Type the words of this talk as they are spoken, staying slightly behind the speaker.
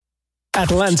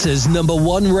Atlanta's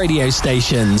 #1 radio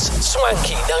stations,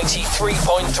 Swanky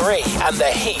 93.3 and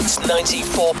The Heat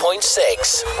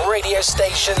 94.6 radio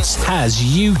stations, has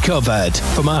you covered.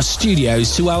 From our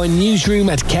studios to our newsroom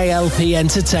at K.L.P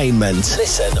Entertainment.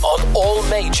 Listen on all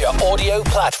major audio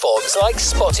platforms like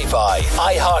Spotify,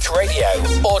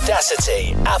 iHeartRadio,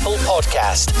 Audacity, Apple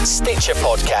Podcast, Stitcher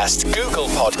Podcast, Google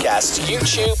Podcast,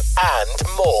 YouTube, and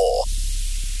more.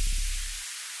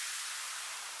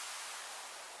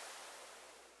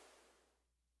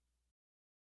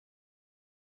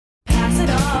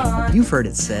 You've heard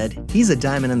it said, he's a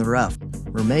diamond in the rough.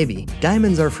 Or maybe,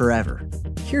 diamonds are forever.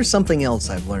 Here's something else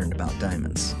I've learned about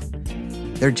diamonds.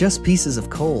 They're just pieces of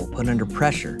coal put under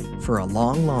pressure for a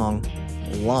long, long,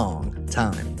 long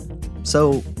time.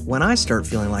 So when I start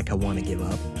feeling like I want to give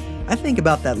up, I think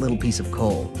about that little piece of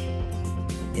coal.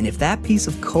 And if that piece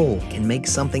of coal can make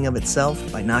something of itself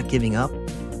by not giving up,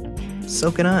 so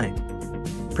can I.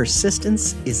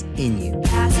 Persistence is in you.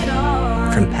 Pass it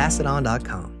on. From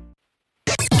PassItOn.com.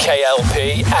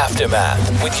 K.L.P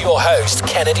Aftermath with your host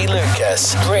Kennedy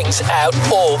Lucas brings out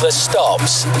all the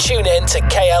stops. Tune in to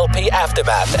K.L.P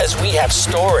Aftermath as we have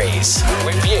stories,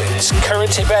 reviews,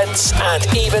 current events, and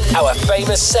even our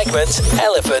famous segment,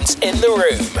 Elephant in the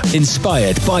Room.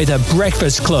 Inspired by the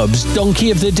Breakfast Club's Donkey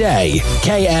of the Day,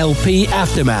 K.L.P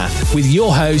Aftermath with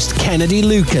your host Kennedy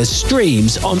Lucas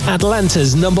streams on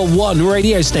Atlanta's #1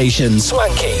 radio station,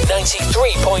 Swanky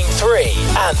 93.3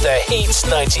 and The Heat's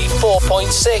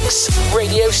 94.6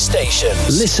 radio station.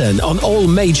 Listen on all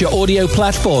major audio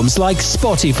platforms like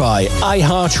Spotify,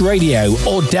 iHeartRadio,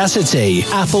 Audacity,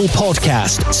 Apple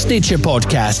Podcast, Stitcher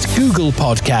Podcast, Google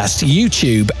Podcast,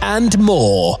 YouTube, and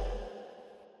more.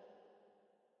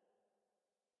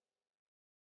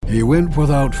 He went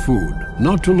without food,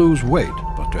 not to lose weight,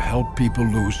 but to help people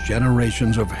lose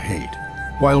generations of hate.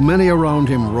 While many around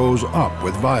him rose up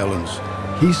with violence,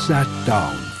 he sat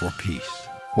down for peace.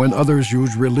 When others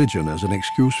used religion as an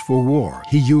excuse for war,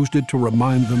 he used it to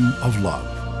remind them of love.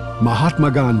 Mahatma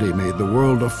Gandhi made the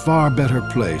world a far better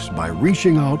place by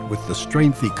reaching out with the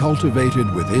strength he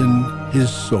cultivated within his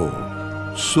soul.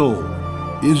 Soul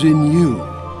is in you.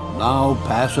 Now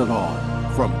pass it on.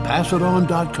 From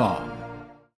PassItOn.com.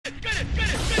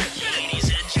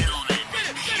 Ladies and gentlemen,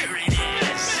 here it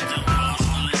is, the most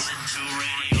listened to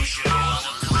radio show on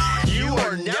the planet. You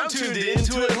are now tuned in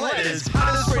to Atlanta's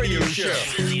hottest radio show.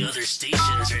 And the other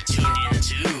stations are tuned in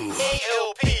too.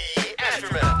 K.L.P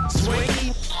Aftermath.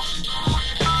 Swanky.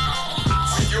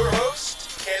 With your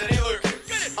host, Kennedy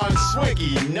Lucas. On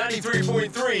Swanky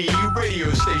 93.3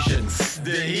 radio station.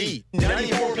 The Heat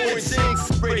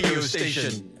 94.6 radio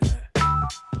station.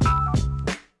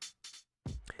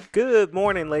 Good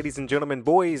morning, ladies and gentlemen,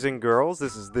 boys and girls.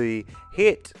 This is the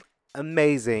hit,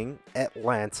 amazing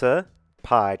Atlanta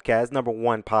podcast,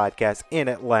 #1 podcast in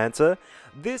Atlanta.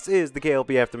 This is the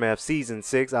K.L.P Aftermath Season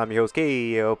 6. I'm your host,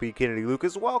 K.L.P Kennedy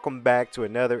Lucas. Welcome back to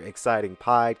another exciting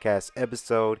podcast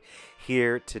episode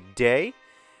here today.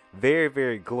 Very,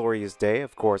 very glorious day.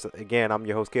 Of course, again, I'm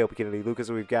your host, K.L.P Kennedy Lucas.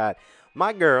 We've got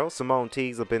my girl, Simone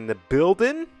Teags, up in the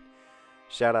building.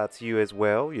 Shout out to you as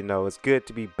well. You know, it's good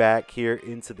to be back here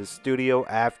into the studio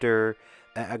after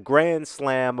a Grand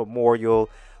Slam Memorial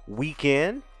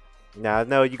weekend. Now, I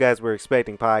know you guys were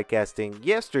expecting podcasting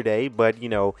yesterday, but, you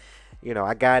know,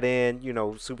 I got in,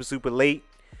 super late.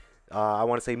 I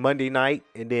want to say Monday night,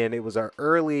 and then it was our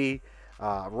early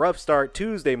rough start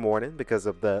Tuesday morning because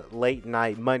of the late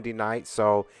night Monday night.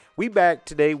 So we back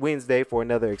today, Wednesday, for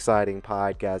another exciting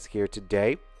podcast here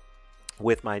today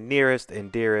with my nearest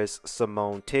and dearest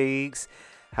Simone Teags.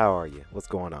 How are you? What's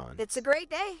going on? It's a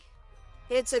great day.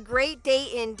 It's a great day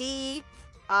indeed.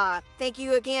 Thank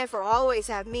you again for always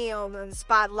having me on the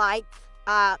spotlight.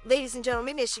 Ladies and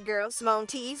gentlemen, it's your girl, Simone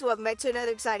Teags. Welcome back to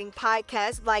another exciting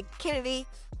podcast. Like Kennedy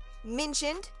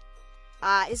mentioned,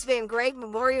 it's been great.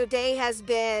 Memorial Day it's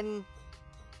been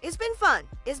fun.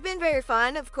 It's been very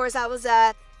fun. Of course, I was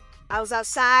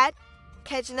outside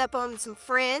catching up on some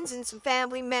friends and some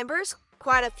family members.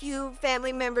 Quite a few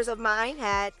family members of mine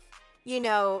had,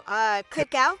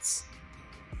 cookouts.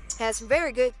 Had some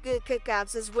very good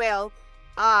cookouts as well.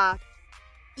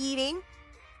 Eating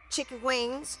chicken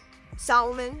wings,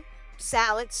 salmon,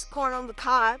 salads, corn on the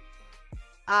cob,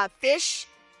 fish.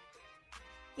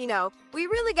 We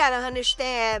really got to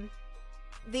understand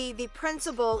the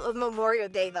principle of Memorial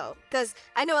Day, though, because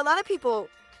I know a lot of people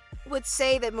would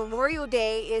say that Memorial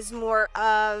Day is more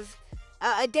of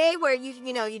a day where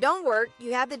you don't work,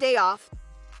 you have the day off.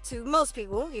 To most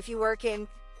people, if you work in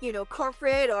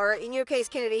corporate, or in your case,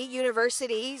 Kennedy,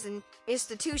 universities and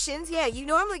institutions, yeah, you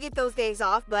normally get those days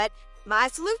off. But my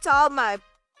salute to all my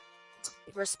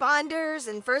responders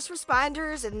and first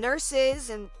responders and nurses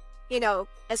and,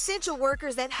 essential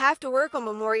workers that have to work on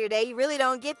Memorial Day. You really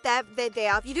don't get that day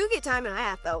off. You do get time and a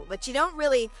half though, but you don't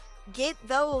really get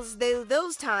those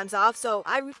times off. So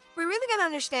we really got to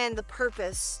understand the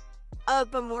purpose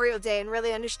of Memorial Day and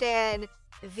really understand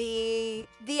the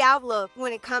outlook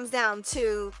when it comes down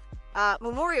to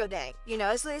Memorial Day.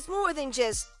 It's more than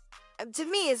just, to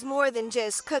me, it's more than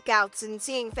just cookouts and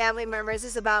seeing family members.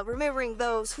 It's about remembering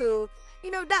those who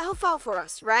fought for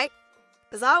us, right?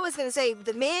 Because I was going to say,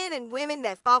 the men and women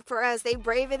that fought for us, they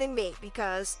braver than me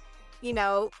because,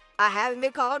 I haven't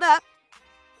been called up.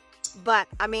 But,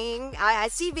 I mean, I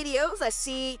see videos. I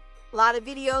see a lot of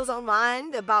videos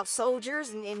online about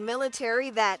soldiers and military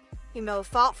that,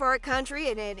 fought for our country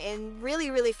and really,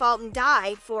 really fought and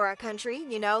died for our country,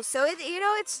 So,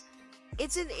 it's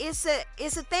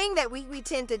a thing that we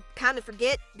tend to kind of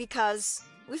forget because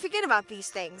we forget about these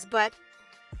things. But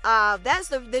that's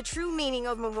the true meaning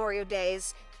of Memorial Day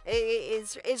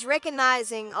is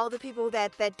recognizing all the people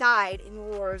that died in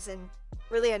wars and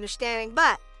really understanding.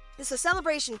 But it's a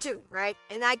celebration too, right?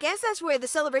 And I guess that's where the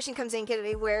celebration comes in,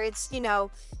 Kennedy, where it's you're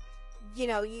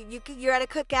at a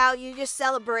cookout, you're just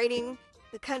celebrating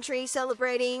the country,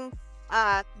 celebrating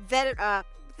a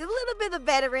little bit of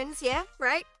veterans, yeah,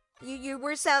 right?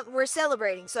 We're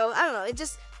celebrating. So I don't know.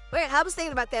 I was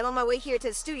thinking about that on my way here to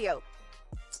the studio.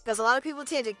 Because a lot of people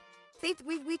tend to think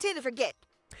we tend to forget.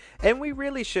 And we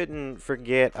really shouldn't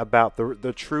forget about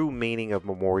the true meaning of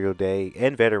Memorial Day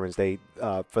and Veterans Day,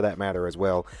 for that matter as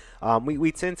well.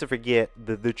 We tend to forget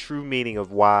the true meaning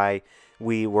of why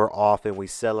we were off and we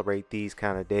celebrate these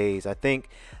kind of days. I think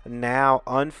now,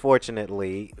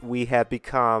 unfortunately, we have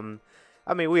become...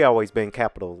 I mean, we always been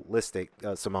capitalistic,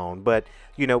 Simone, but,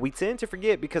 we tend to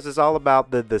forget because it's all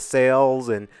about the sales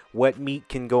and what meat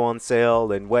can go on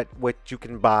sale and what you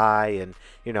can buy. And,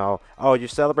 you're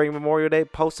celebrating Memorial Day,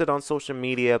 post it on social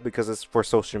media because it's for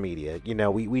social media.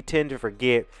 We tend to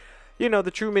forget,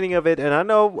 the true meaning of it. And I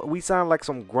know we sound like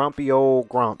some grumpy old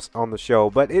grumps on the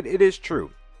show, but it is true.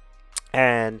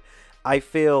 And I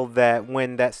feel that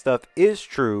when that stuff is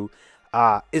true,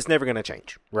 it's never going to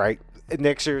change, right?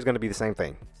 Next year is going to be the same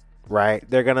thing, right?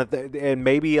 They're going to, and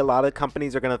maybe a lot of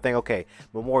companies are going to think, okay,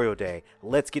 Memorial Day,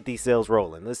 let's get these sales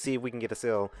rolling. Let's see if we can get a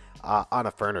sale on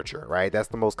a furniture, right? That's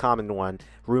the most common one.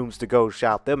 Rooms to go,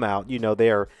 shout them out.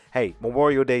 They're, hey,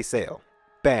 Memorial Day sale.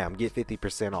 Bam, get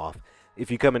 50% off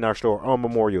if you come in our store on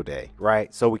Memorial Day,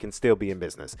 right? So we can still be in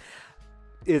business.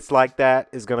 It's like that.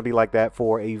 It's going to be like that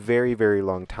for a very, very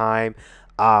long time.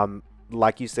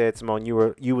 Like you said, Simone,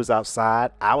 you was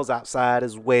outside. I was outside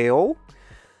as well.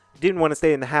 Didn't want to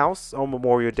stay in the house on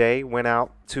Memorial Day. Went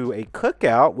out to a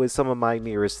cookout with some of my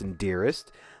nearest and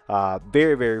dearest.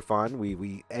 Very, very fun.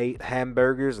 We ate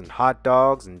hamburgers and hot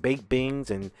dogs and baked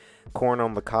beans and corn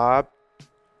on the cob.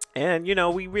 And,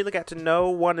 we really got to know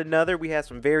one another. We had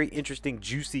some very interesting,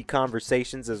 juicy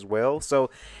conversations as well. So,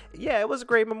 yeah, it was a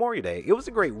great Memorial Day. It was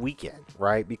a great weekend,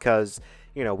 right? Because,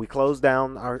 we closed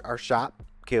down our shop,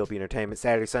 K.L.P Entertainment,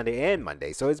 Saturday, Sunday, and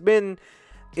Monday. So it's been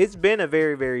a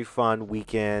very, very fun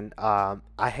weekend.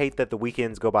 I hate that the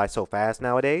weekends go by so fast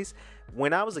nowadays.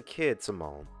 When I was a kid,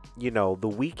 Simone, the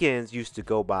weekends used to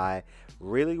go by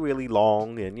really, really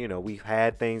long, and we've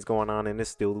had things going on and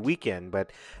it's still the weekend. But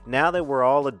now that we're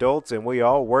all adults and we're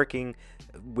all working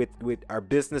with our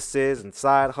businesses and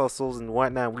side hustles and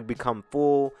whatnot, we become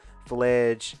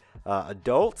full-fledged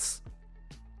adults.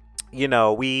 We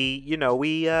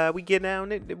get down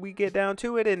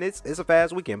to it, and it's a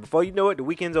fast weekend. Before you know it, the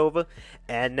weekend's over,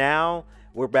 and now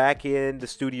we're back in the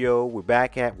studio. We're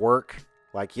back at work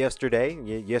like yesterday.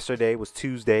 Yesterday was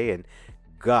Tuesday, and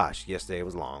gosh, yesterday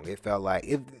was long. It felt like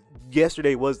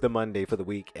yesterday was the Monday for the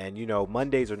week, and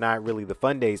Mondays are not really the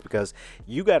fun days because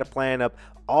you got to plan up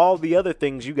all the other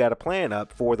things you got to plan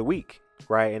up for the week,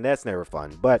 right? And that's never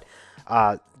fun, but.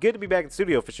 Good to be back in the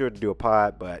studio for sure to do a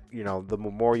pod, but the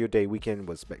Memorial Day weekend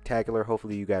was spectacular.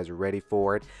 Hopefully you guys are ready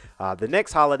for it. The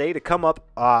next holiday to come up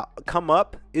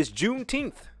is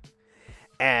Juneteenth,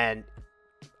 and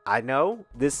I know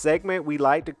this segment we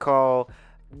like to call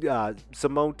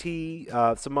Simone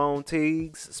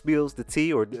Teags spills the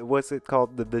tea, or what's it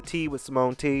called, the tea with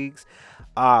Simone Teags.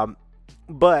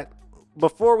 But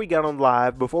before we got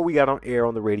on air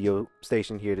on the radio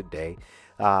station here today,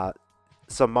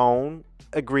 Simone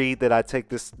agreed that I take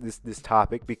this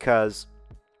topic because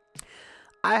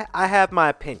I have my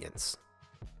opinions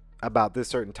about this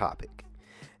certain topic.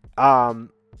 I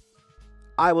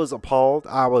was appalled.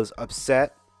 I was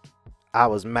upset. I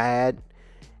was mad.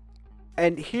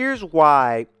 And here's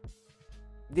why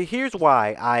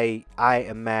I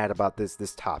am mad about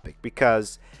this topic,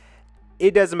 because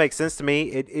it doesn't make sense to me.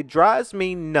 It drives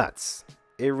me nuts.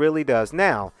 It really does.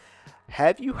 Now,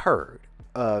 have you heard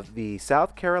of the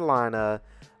South Carolina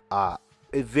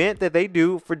event that they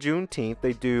do for Juneteenth?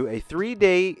 They do a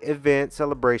 3-day event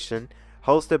celebration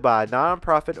hosted by a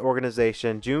nonprofit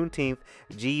organization, Juneteenth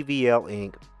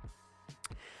GVL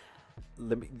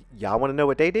Inc. Y'all want to know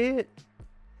what they did?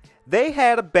 They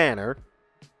had a banner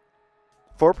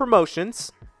for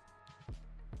promotions,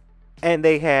 and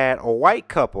they had a white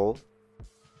couple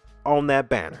on that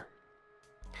banner.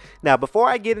 Now, before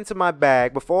I get into my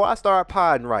bag, before I start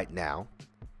podding right now,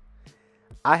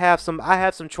 I have some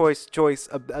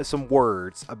some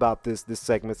words about this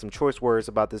segment, some choice words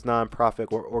about this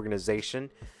nonprofit organization.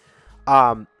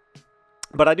 But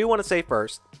I do want to say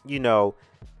first,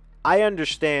 I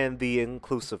understand the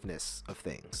inclusiveness of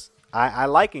things. I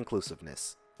like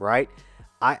inclusiveness, right?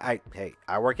 I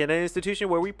work in an institution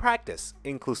where we practice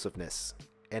inclusiveness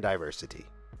and diversity,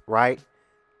 right?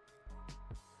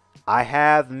 I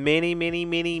have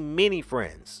many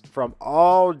friends from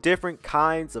all different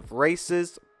kinds of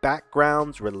races,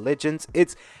 backgrounds, religions.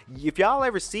 If y'all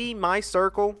ever see my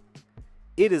circle,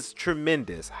 it is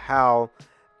tremendous. How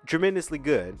tremendously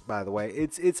good, by the way.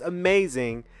 It's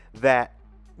amazing that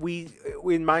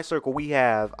in my circle, we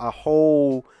have a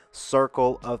whole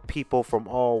circle of people from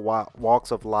all walks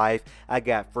of life. I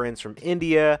got friends from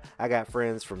India. I got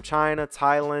friends from China and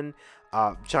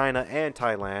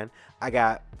Thailand. I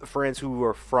got friends who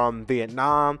are from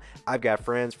Vietnam. I've got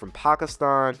friends from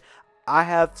Pakistan. I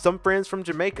have some friends from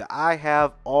Jamaica. I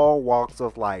have all walks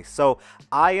of life. So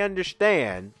I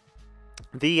understand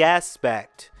the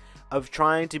aspect of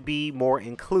trying to be more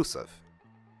inclusive.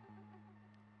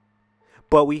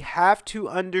 But we have to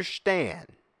understand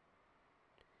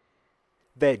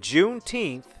that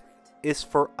Juneteenth is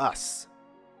for us.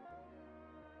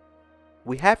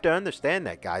 We have to understand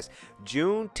that, guys.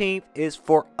 Juneteenth is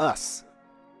for us.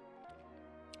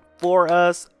 For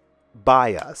us,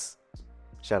 by us.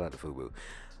 Shout out to Fubu.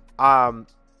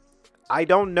 I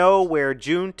don't know where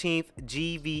Juneteenth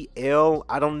GVL,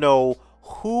 I don't know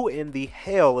who in the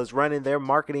hell is running their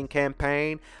marketing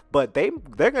campaign, but they're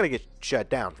going to get shut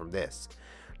down from this.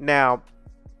 Now,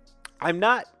 I'm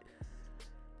not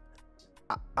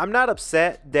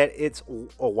upset that it's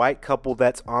a white couple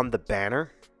that's on the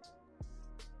banner,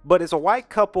 but it's a white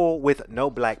couple with no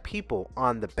black people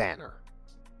on the banner.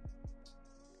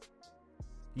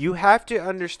 You have to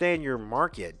understand your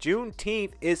market.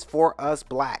 Juneteenth is for us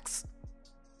blacks.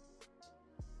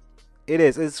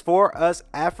 It's for us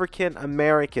African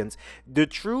Americans. The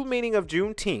true meaning of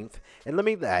Juneteenth,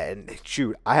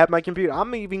 I have my computer.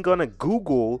 I'm even going to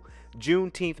Google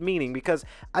Juneteenth meaning, because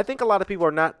I think a lot of people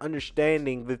are not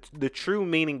understanding the true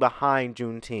meaning behind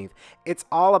Juneteenth. It's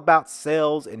all about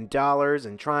sales and dollars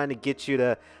and trying to get you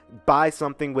to buy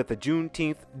something with a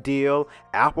Juneteenth deal.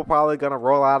 Apple probably gonna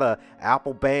roll out a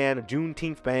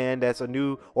Juneteenth band that's a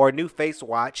new face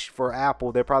watch for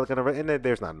Apple. They're probably gonna, and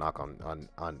there's not a knock on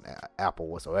Apple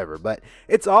whatsoever, but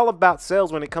it's all about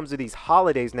sales when it comes to these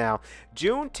holidays. Now,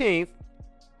 Juneteenth,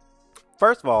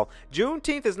 first of all,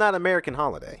 Juneteenth is not an American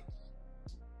holiday.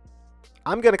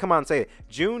 I'm going to come out and say it.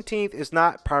 Juneteenth is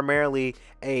not primarily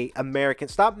a American.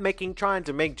 Stop trying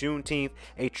to make Juneteenth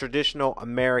a traditional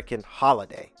American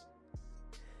holiday.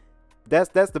 That's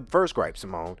the first gripe,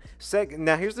 Simone. Second,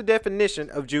 now here's the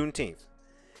definition of Juneteenth.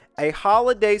 A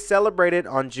holiday celebrated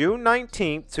on June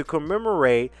 19th to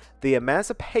commemorate the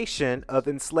emancipation of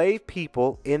enslaved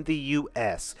people in the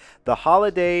U.S. The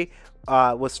holiday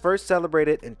was first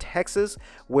celebrated in Texas,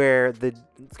 where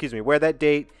that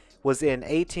date was in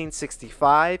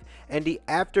 1865, and the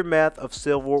aftermath of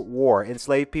Civil War.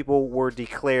 Enslaved people were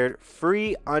declared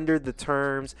free under the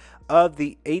terms of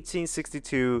the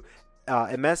 1862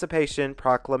 Emancipation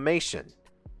Proclamation.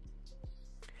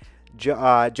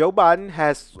 Joe Biden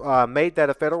has made that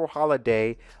a federal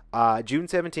holiday, June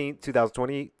 17,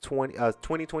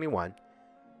 2021,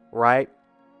 right?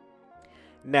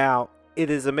 Now, it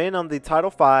is amended on the Title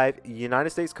V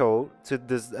United States Code to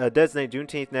designate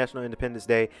Juneteenth National Independence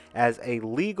Day as a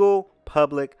legal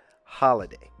public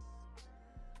holiday.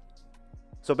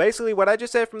 So basically what I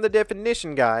just said from the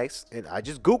definition, guys, and I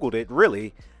just Googled it,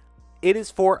 really, it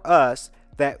is for us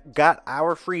that got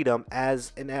our freedom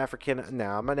as an African.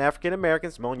 Now, I'm an African American.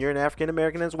 Simone, you're an African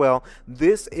American as well.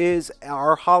 This is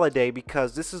our holiday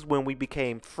because this is when we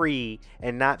became free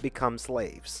and not become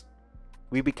slaves.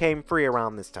 We became free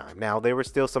around this time. Now, there was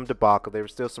still some debacle. There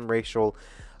was still some racial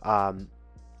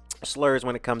slurs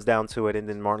when it comes down to it. And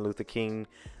then Martin Luther King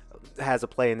has a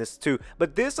play in this too.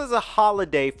 But this is a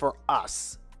holiday for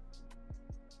us.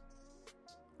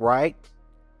 Right?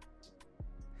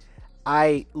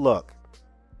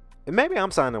 And maybe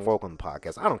I'm sounding woke on the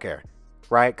podcast. I don't care.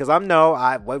 Right? Because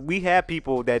we have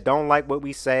people that don't like what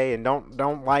we say and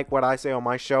don't like what I say on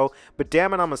my show. But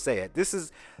damn it, I'm gonna say it.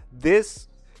 This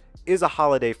is a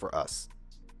holiday for us.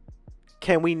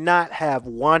 Can we not have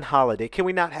one holiday? Can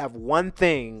we not have one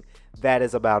thing that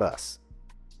is about us?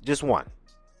 Just one.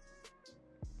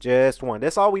 Just one.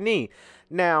 That's all we need.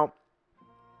 Now,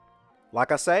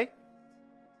 like I say,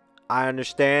 I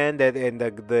understand that, and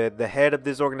the head of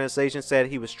this organization said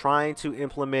he was trying to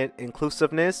implement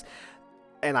inclusiveness.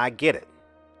 And I get it.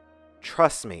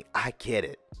 Trust me, I get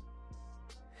it.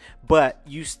 But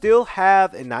you still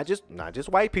have, and not just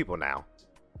white people now,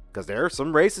 because there are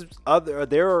some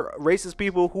racist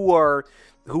people who are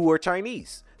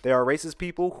Chinese. There are racist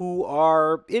people who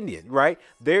are Indian, right?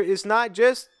 It's not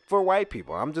just for white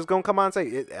people. I'm just gonna come on and say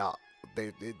it.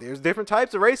 There's different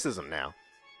types of racism now.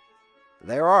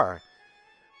 There are.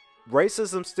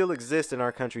 Racism still exists in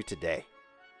our country today.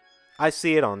 I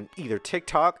see it on either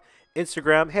TikTok,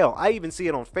 Instagram, hell, I even see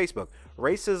it on Facebook.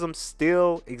 Racism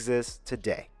still exists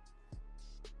today.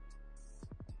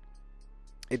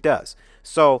 It does.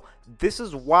 So this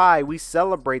is why we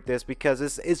celebrate this, because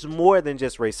it's more than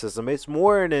just racism. It's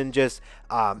more than just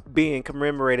being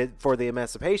commemorated for the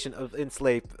emancipation of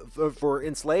enslaved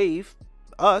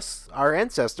us, our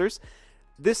ancestors.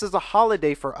 This is a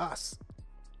holiday for us.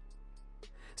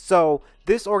 So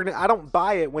I don't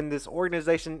buy it when this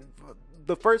organization.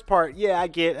 The first part, yeah, I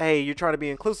get, hey, you're trying to be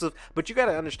inclusive, but you got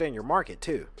to understand your market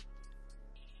too.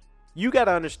 You got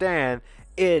to understand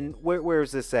where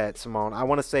is this at, Simone? I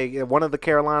want to say one of the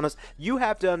Carolinas. You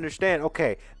have to understand,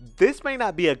 okay, this may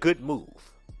not be a good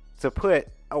move to put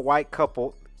a white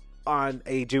couple on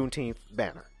a Juneteenth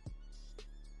banner,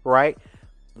 right?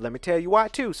 Let me tell you why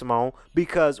too, Simone,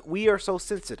 because we are so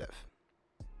sensitive.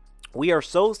 We are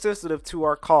so sensitive to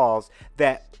our cause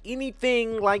that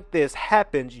anything like this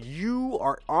happens, you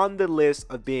are on the list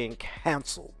of being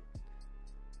canceled.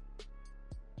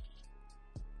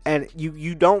 And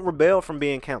you don't rebel from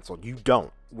being canceled. You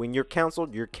don't. When you're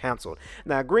canceled, you're canceled.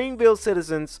 Now, Greenville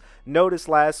citizens noticed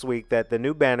last week that the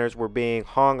new banners were being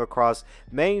hung across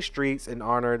main streets in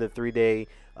honor of the 3-day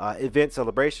event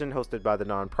celebration hosted by the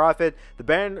nonprofit.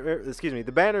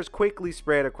 The banners quickly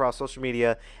spread across social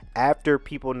media after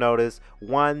people noticed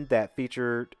one that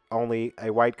featured only a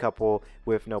white couple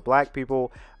with no black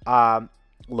people.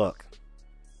 Look,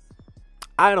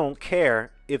 I don't care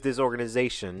if this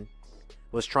organization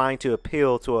was trying to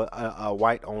appeal to a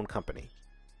white-owned company.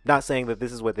 Not saying that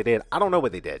this is what they did. I don't know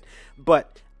what they did.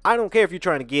 But I don't care if you're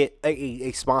trying to get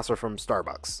a sponsor from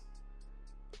Starbucks,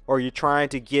 or you're trying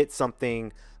to get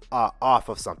something off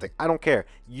of something. I don't care.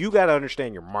 You got to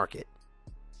understand your market.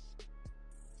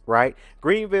 Right?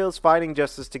 Greenville's Fighting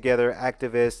Justice Together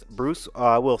activist Bruce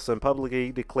Wilson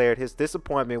publicly declared his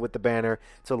disappointment with the banner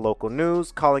to local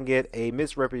news, calling it a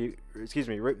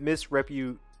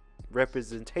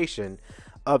misrepresentation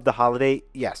of the holiday.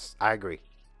 Yes, I agree.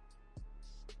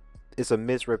 It's a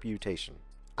misreputation.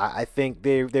 I think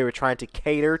they were trying to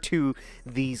cater to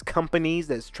these companies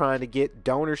that's trying to get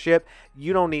donorship.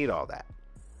 You don't need all that.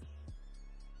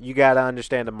 You got to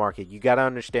understand the market. You got to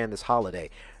understand this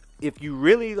holiday. If you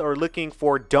really are looking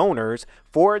for donors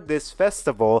for this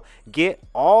festival, get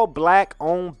all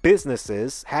black-owned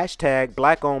businesses, hashtag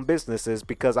black-owned businesses,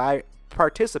 because I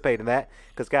participate in that.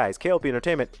 Because, guys, K.L.P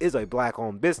Entertainment is a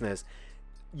black-owned business.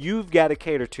 You've got to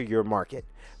cater to your market.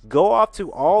 Go off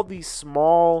to all these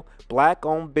small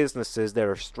black-owned businesses that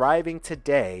are striving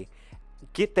today.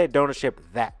 Get that donorship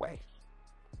that way.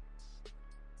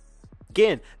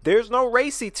 Again, there's no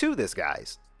racy to this,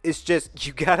 guys. It's just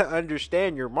you got to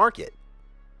understand your market.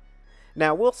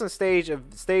 Now, Wilson staged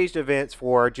events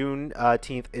for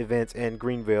Juneteenth events in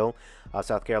Greenville,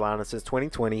 South Carolina since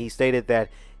 2020. He stated that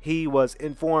he was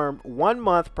informed 1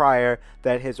 month prior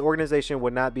that his organization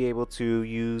would not be able to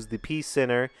use the Peace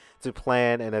Center to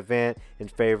plan an event in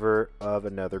favor of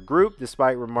another group,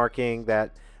 despite remarking that,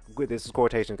 this is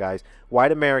quotation, guys,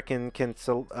 white American can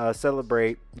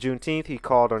celebrate Juneteenth. He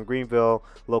called on Greenville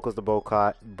locals to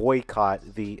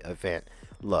boycott the event.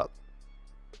 Look,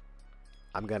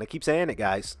 I'm going to keep saying it,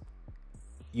 guys.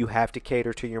 You have to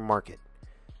cater to your market.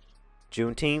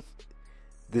 Juneteenth,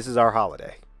 this is our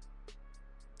holiday.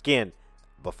 Again,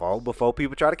 before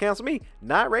people try to cancel me,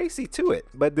 not racy to it,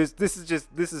 but this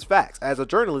is facts. As a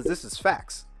journalist, this is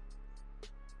facts.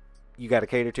 You got to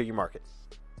cater to your market.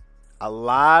 A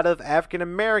lot of African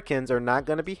Americans are not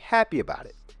going to be happy about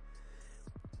it.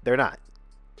 They're not.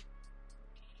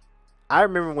 I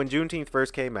remember when Juneteenth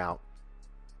first came out,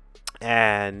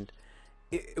 and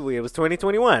it was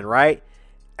 2021, right?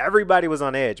 Everybody was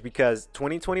on edge because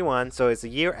 2021, so it's a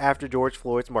year after George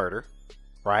Floyd's murder,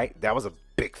 right? That was a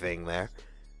big thing there.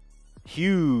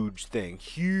 Huge thing,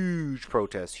 huge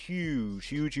protest,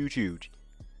 huge.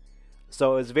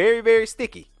 So it's very, very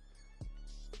sticky.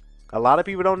 A lot of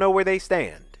people don't know where they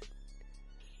stand.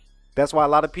 That's why a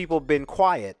lot of people have been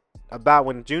quiet about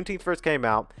when Juneteenth first came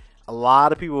out. A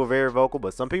lot of people were very vocal,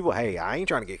 but some people, hey, I ain't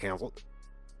trying to get canceled,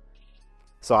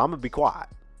 so I'm gonna be quiet.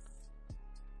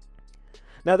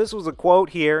 Now, this was a quote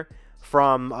here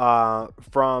from the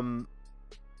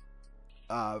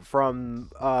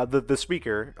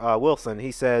speaker, Wilson.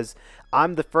 He says,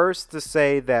 "I'm the first to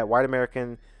say that white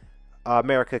America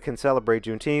can celebrate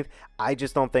Juneteenth. I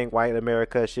just don't think white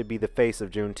America should be the face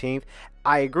of Juneteenth."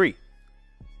 I agree.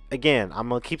 Again, I'm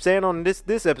gonna keep saying on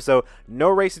this episode, no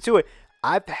racing to it.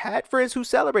 I've had friends who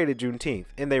celebrated Juneteenth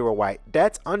and they were white.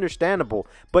 That's understandable,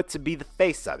 but to be the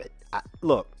face of it,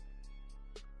 look.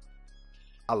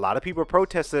 A lot of people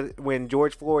protested when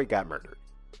George Floyd got murdered.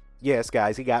 Yes,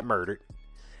 guys, he got murdered.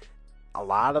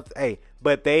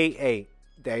 But they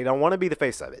don't want to be the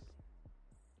face of it.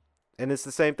 And it's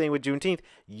the same thing with Juneteenth.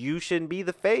 You shouldn't be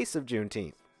the face of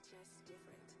Juneteenth.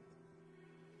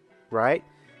 Right?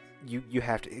 You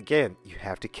have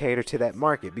to cater to that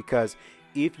market, because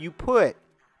if you put,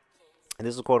 and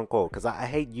this is quote unquote, because I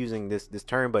hate using this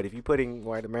term, but if you're putting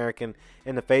white American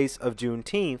in the face of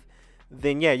Juneteenth,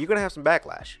 then yeah, you're gonna have some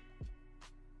backlash.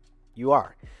 You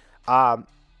are.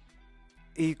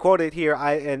 He quoted here,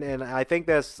 I think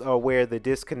that's where the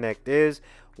disconnect is.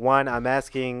 One, I'm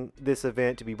asking this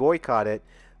event to be boycotted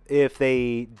if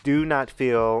they do not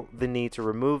feel the need to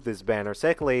remove this banner.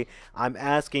 Secondly, I'm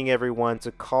asking everyone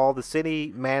to call the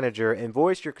city manager and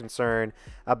voice your concern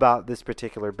about this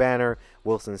particular banner,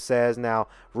 Wilson says. Now,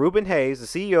 Reuben Hayes, the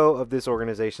CEO of this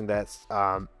organization that's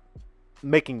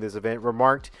making this event,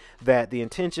 remarked that the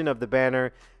intention of the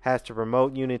banner has to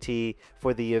promote unity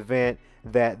for the event,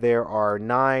 that there are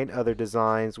 9 other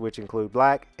designs which include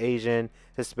Black, Asian,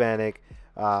 Hispanic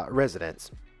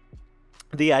residents.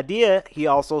 The idea, he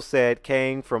also said,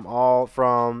 came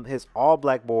from his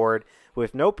all-black board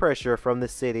with no pressure from the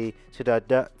city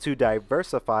to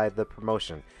diversify the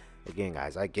promotion. Again,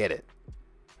 guys, I get it.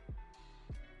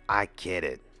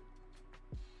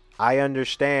 I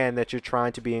understand that you're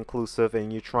trying to be inclusive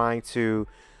and you're trying to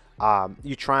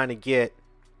get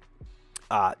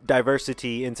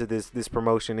diversity into this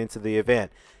promotion, into the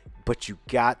event, but you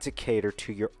got to cater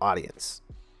to your audience.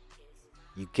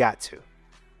 You got to.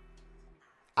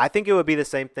 I think it would be the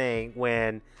same thing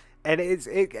when, and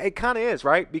it kind of is,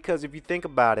 right? Because if you think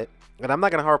about it, and I'm not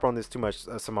going to harp on this too much,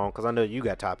 Simone, because I know you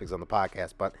got topics on the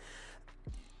podcast, but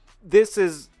this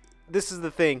is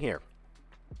the thing here.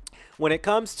 When it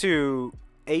comes to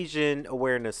Asian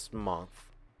Awareness Month,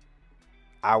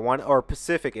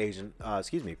 Pacific Asian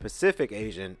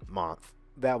Month.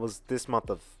 That was this month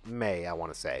of May, I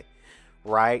want to say,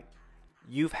 right?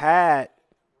 You've had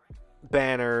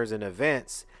banners and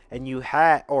events, and you've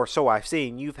had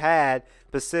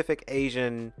Pacific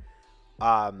Asian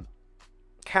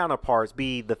counterparts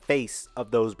be the face of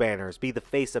those banners, be the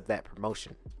face of that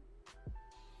promotion,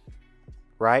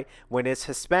 right? When it's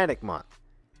Hispanic Month,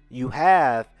 you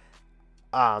have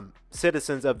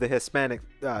citizens of the Hispanic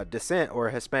descent or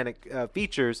Hispanic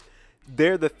features.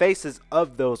 They're the faces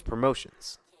of those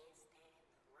promotions,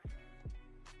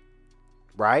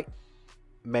 right?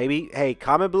 Maybe, hey,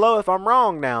 comment below if I'm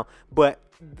wrong now, but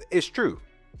it's true.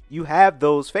 You have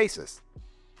those faces.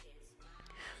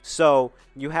 So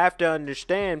you have to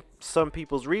understand some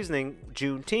people's reasoning.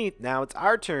 Juneteenth, now it's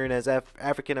our turn as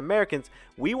African Americans.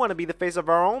 We want to be the face of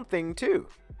our own thing too.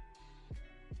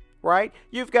 Right?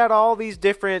 You've got all these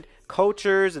different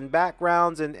cultures and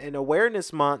backgrounds and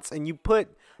awareness months, and you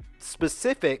put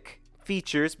specific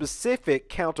features, specific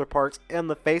counterparts in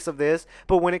the face of this.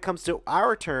 But when it comes to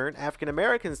our turn, African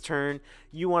Americans' turn,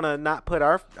 you want to not put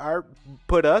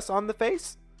put us on the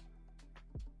face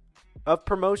of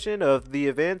promotion, of the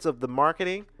events, of the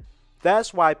marketing.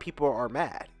 That's why people are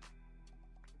mad.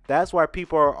 That's why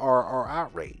people are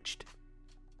outraged.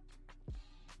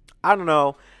 I don't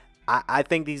know. I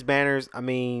think these banners, I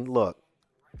mean, look,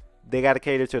 they got to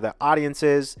cater to their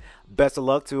audiences. Best of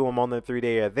luck to them on the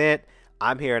 3-day event.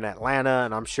 I'm here in Atlanta,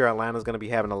 and I'm sure Atlanta's going to be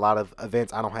having a lot of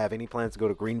events. I don't have any plans to go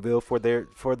to Greenville for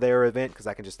their event because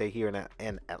I can just stay here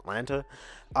in Atlanta.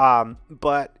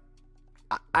 But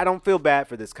I don't feel bad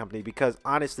for this company because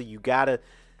honestly, you gotta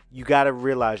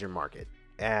realize your market.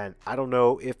 And I don't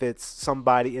know if it's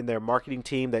somebody in their marketing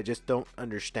team that just don't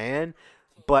understand,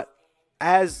 but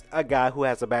as a guy who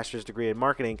has a bachelor's degree in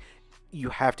marketing, you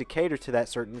have to cater to that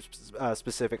certain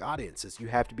specific audiences. You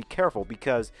have to be careful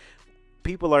because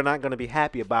people are not going to be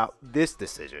happy about this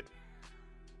decision.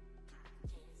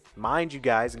 mind you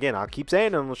guys, again, I'll keep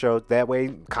saying it on the show. That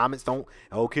way comments don't,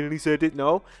 oh, Kennedy said it.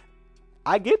 No,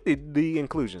 I get the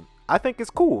inclusion. I think it's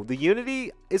cool. The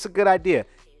unity is a good idea.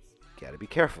 Got to be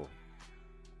careful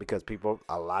because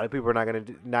a lot of people are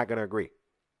not gonna agree.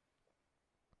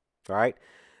 All right.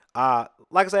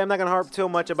 Like I said, I'm not gonna harp too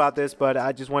much about this, but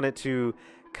I just wanted to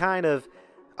kind of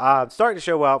start to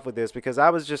show off with this because I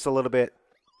was just a little bit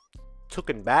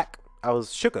taken back. I was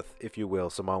shooketh, if you will,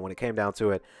 Simone, when it came down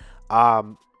to it.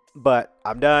 But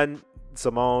I'm done.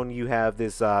 Simone, you have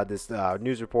this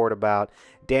news report about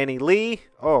Danny Lee.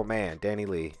 Oh man, Danny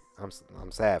Lee. I'm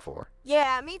sad for her.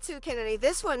 Yeah, me too, Kennedy.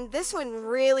 This one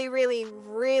really, really,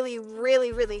 really,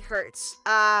 really, really hurts.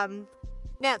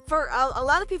 Now, for a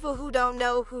lot of people who don't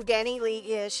know who Danny Lee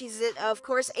is, she's, of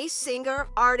course, a singer,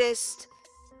 artist,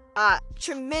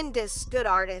 tremendous good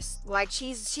artist. Like,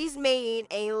 she's made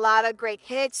a lot of great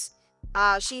hits.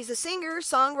 She's a singer,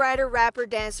 songwriter, rapper,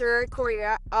 dancer,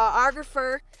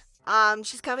 choreographer.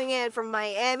 She's coming in from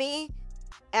Miami,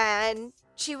 and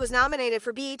she was nominated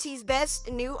for BET's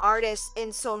Best New Artist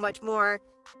and so much more.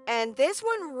 And this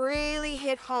one really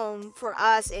hit home for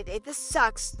us. This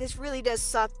sucks. This really does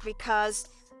suck because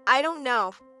I don't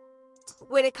know.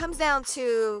 When it comes down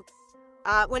to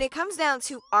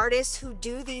artists who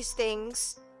do these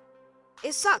things,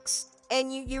 it sucks.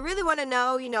 And you really want to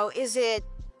know, is it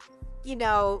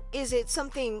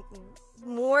something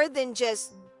more than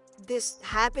just this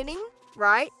happening,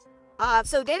 right?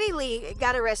 So Danny Lee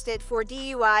got arrested for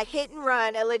DUI, hit and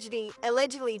run,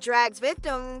 allegedly drags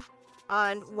victim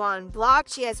on one block.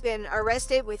 She has been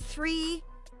arrested with 3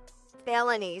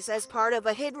 felonies as part of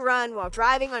a hit and run while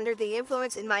driving under the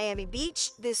influence in Miami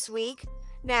Beach this week.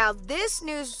 Now, this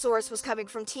news source was coming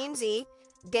from TMZ.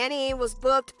 Danny was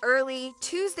booked early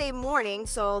Tuesday morning,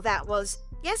 so that was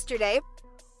yesterday,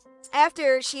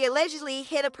 after she allegedly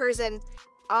hit a person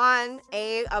on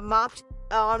a moped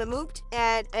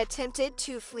and attempted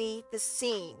to flee the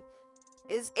scene.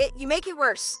 You make it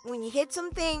worse when you hit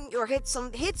something or hit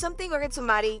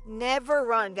somebody. Never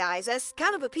run, guys. That's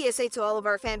kind of a PSA to all of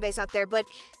our fan base out there. But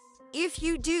if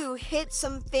you do hit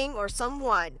something or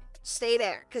someone, stay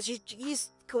there, because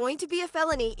it's going to be a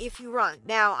felony if you run.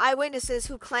 Now, eyewitnesses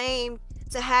who claim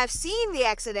to have seen the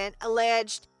accident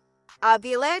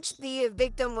the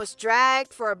victim was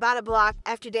dragged for about a block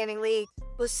after Danny Lee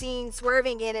was seen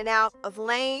swerving in and out of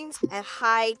lanes at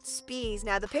high speeds.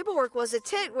 Now, the paperwork was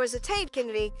obtained,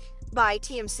 Kennedy, by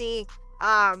TMZ.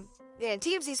 And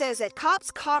TMZ says that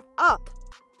cops caught up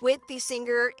with the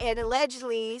singer and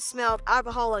allegedly smelled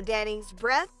alcohol on Danny's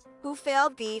breath, who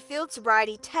failed the field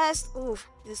sobriety test. Oof,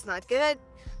 this is not good.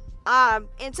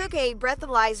 And took a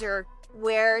breathalyzer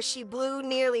where she blew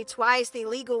nearly twice the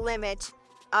legal limit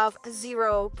of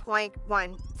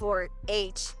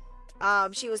 0.148.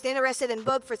 She was then arrested and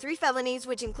booked for 3 felonies,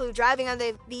 which include driving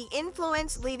under the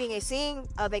influence, leaving a scene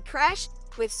of a crash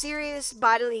with serious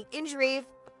bodily injury,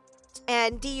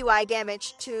 and DUI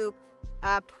damage to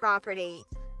property.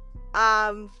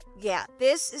 Yeah,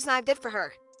 this is not good for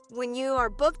her. When you are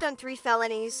booked on 3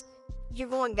 felonies, you're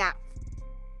going down.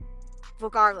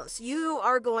 Regardless, you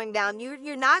are going down.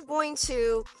 You're not going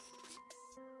to,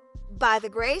 by the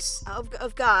grace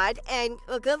of God and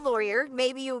a good lawyer,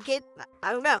 maybe you'll get,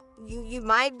 I don't know, you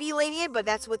might be lenient, but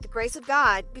that's with the grace of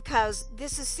God, because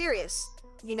this is serious.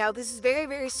 This is very,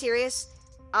 very serious.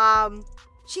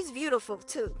 She's beautiful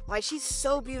too. Like, she's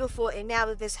so beautiful, and now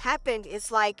that this happened,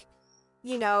 it's like,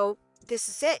 this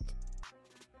is it.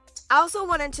 I also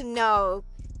wanted to know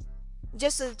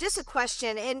just a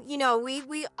question, and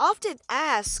we often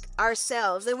ask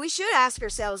ourselves, and we should ask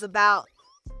ourselves about,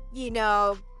 when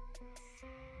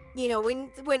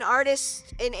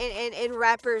artists and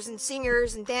rappers and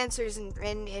singers and dancers and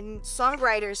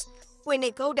songwriters, when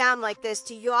they go down like this,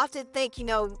 do you often think,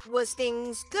 was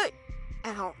things good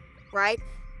at home, right?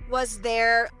 Was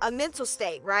there a mental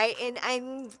state, right? And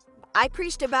I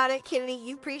preached about it, Kennedy,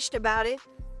 you preached about it.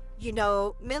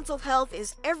 Mental health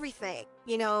is everything.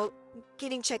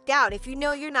 Getting checked out. If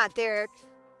you're not there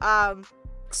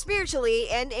spiritually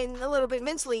and a little bit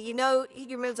mentally, your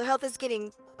mental health is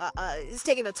taking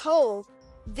a toll,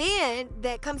 then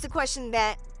that comes the question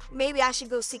that maybe I should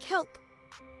go seek help,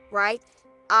 right?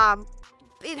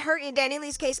 It hurt in Danny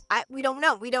Lee's case. We don't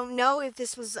know. We don't know if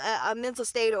this was a mental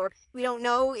state, or we don't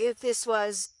know if this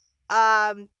was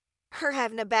her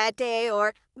having a bad day,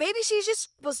 or maybe she just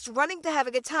was running to have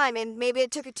a good time and maybe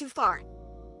it took it too far.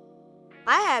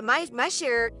 I had my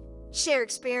share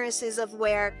experiences of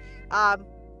where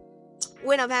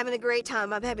when I'm having a great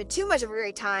time, I'm having too much of a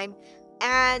great time,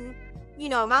 and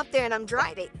I'm out there and I'm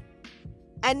driving,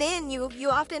 and then you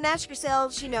often ask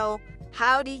yourselves,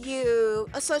 how do you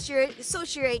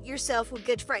associate yourself with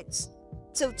good friends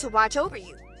to watch over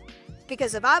you?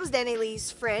 Because if I was Danny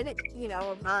Lee's friend, you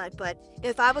know, I'm not, but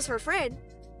if I was her friend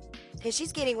and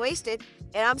she's getting wasted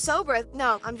and I'm sober,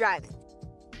 no, I'm driving.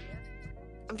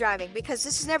 I'm driving because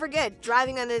this is never good.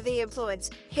 Driving under the influence,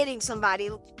 hitting somebody,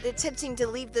 attempting to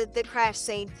leave the crash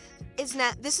scene,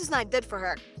 this is not good for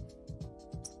her.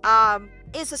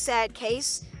 It's a sad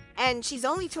case, and she's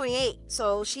only 28,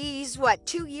 so she's what,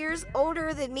 2 years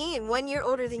older than me and 1 year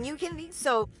older than you, Kennedy.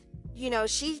 So, you know,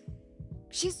 she's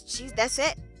that's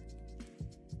it.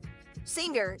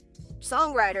 Singer,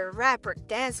 songwriter, rapper,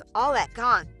 dance, all that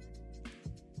gone.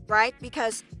 Right?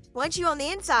 Because once you're on the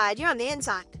inside, you're on the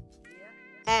inside.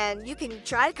 And you can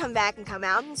try to come back and come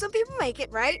out, and some people make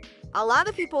it, right? A lot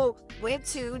of people went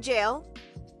to jail,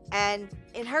 and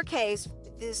in her case,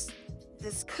 this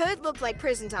could look like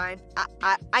prison time.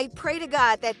 I pray to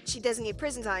God that she doesn't get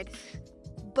prison time.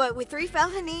 But with 3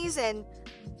 felonies and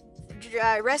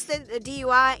arrested, a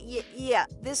DUI, yeah,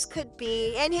 this could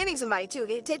be, and hitting somebody too,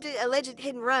 attempted alleged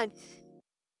hit and run.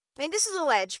 And this is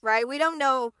alleged, right? We don't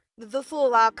know the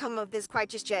full outcome of this quite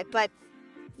just yet, but,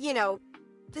 you know,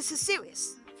 this is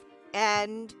serious.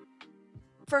 And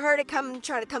for her to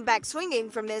try to come back swinging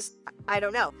from this, I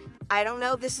don't know. I don't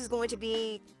know if this is going to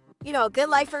be, you know, a good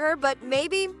life for her, but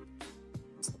maybe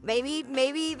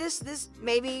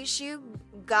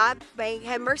God may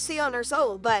have mercy on her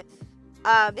soul. But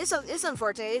it's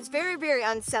unfortunate. It's very, very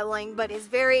unsettling, but it's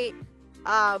very,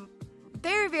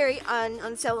 very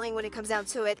unsettling when it comes down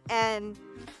to it. And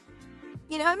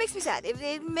you know, it makes me sad.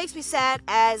 It makes me sad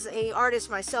as a artist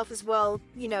myself as well.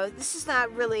 You know, this is not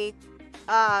really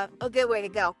a good way to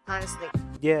go, honestly.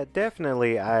 Yeah,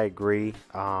 definitely, I agree.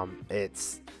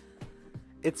 It's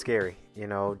scary, you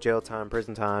know, jail time,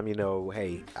 prison time. You know,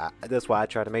 hey, that's why I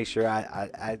try to make sure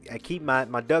I keep my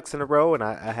ducks in a row, and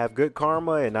I have good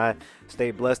karma, and I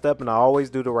stay blessed up, and I always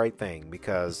do the right thing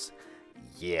because,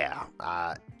 yeah,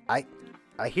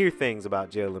 I hear things about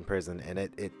jail and prison, and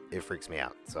it freaks me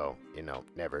out. So, you know,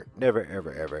 never,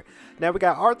 ever. Now, we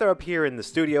got Arthur up here in the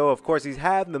studio. Of course, he's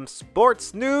having them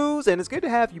sports news, and it's good to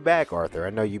have you back, Arthur. I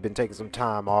know you've been taking some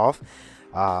time off.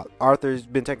 Arthur's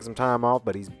been taking some time off,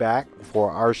 but he's back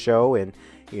for our show. And,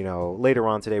 you know, later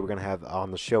on today, we're going to have on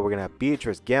the show, we're going to have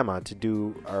Beatrice Gemma to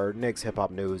do our next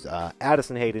hip-hop news.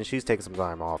 Addison Hayden, she's taking some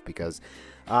time off because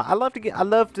I love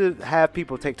to have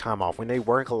people take time off when they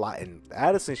work a lot. And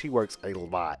Addison, she works a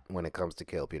lot when it comes to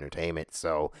K.L.P Entertainment.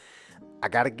 So I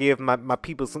got to give my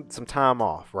people some time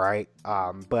off, right?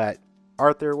 But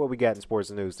Arthur, what we got in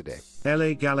sports news today?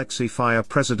 LA Galaxy fire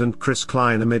president Chris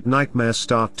Klein amid nightmare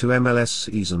start to MLS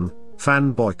season,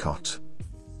 fan boycott.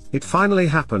 It finally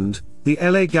happened. The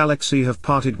LA Galaxy have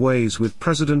parted ways with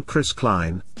president Chris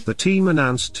Klein, the team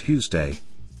announced Tuesday.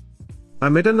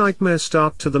 Amid a nightmare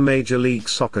start to the Major League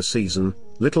Soccer season,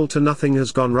 little to nothing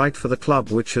has gone right for the club,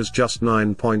 which has just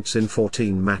 9 points in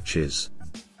 14 matches.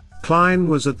 Klein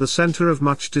was at the center of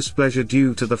much displeasure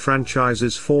due to the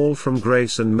franchise's fall from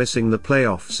grace and missing the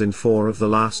playoffs in 4 of the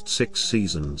last 6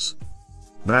 seasons.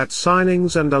 Bad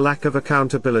signings and a lack of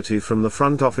accountability from the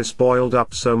front office boiled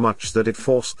up so much that it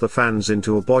forced the fans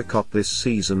into a boycott this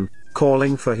season,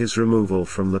 calling for his removal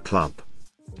from the club.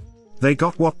 They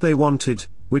got what they wanted,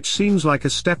 which seems like a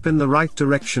step in the right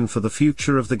direction for the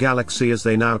future of the Galaxy as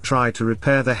they now try to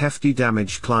repair the hefty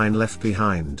damage Klein left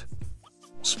behind.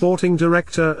 Sporting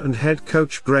director and head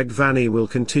coach Greg Vanney will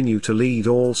continue to lead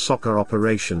all soccer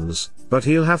operations, but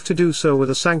he'll have to do so with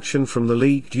a sanction from the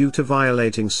league due to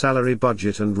violating salary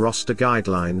budget and roster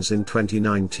guidelines in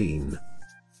 2019.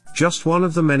 Just one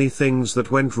of the many things that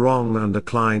went wrong under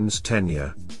Klein's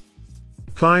tenure.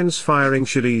 Klein's firing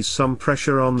should ease some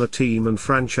pressure on the team and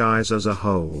franchise as a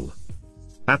whole.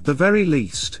 At the very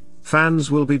least, fans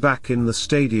will be back in the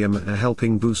stadium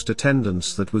helping boost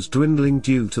attendance that was dwindling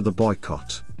due to the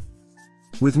boycott.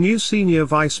 With new senior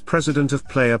vice president of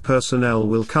player personnel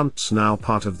Will Kuntz now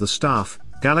part of the staff,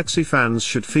 Galaxy fans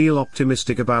should feel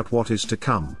optimistic about what is to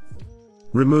come.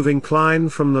 Removing Klein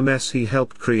from the mess he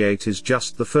helped create is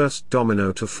just the first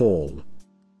domino to fall.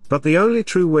 But the only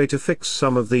true way to fix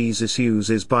some of these issues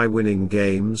is by winning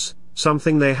games,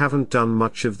 something they haven't done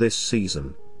much of this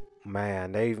season.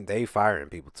 Man, they firing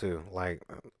people too. Like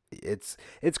it's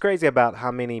crazy about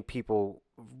how many people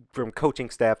from coaching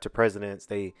staff to presidents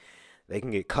they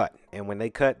can get cut, and when they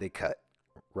cut,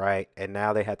 right? And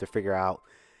now they have to figure out,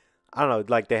 I don't know,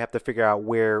 like they have to figure out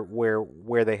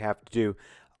where they have to do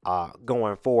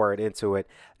going forward into it.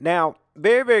 Now,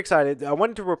 very, very excited. I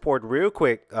wanted to report real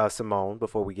quick, Simone,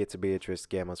 before we get to Beatrice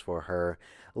Gammas for her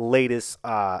latest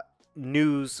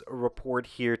news report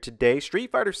here today.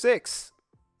 Street Fighter 6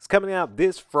 It's coming out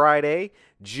this Friday,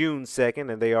 June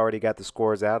 2nd, and they already got the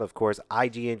scores out. Of course,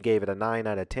 IGN gave it a 9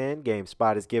 out of 10.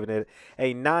 GameSpot is giving it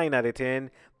a 9 out of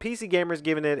 10. PC Gamer's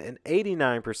giving it an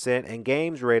 89%, and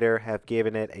GamesRadar have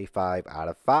given it a 5 out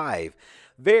of 5.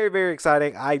 Very, very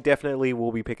exciting. I definitely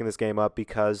will be picking this game up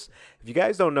because if you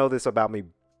guys don't know this about me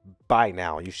by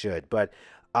now, you should. But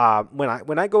when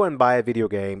I go and buy a video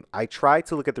game, I try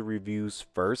to look at the reviews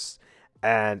first.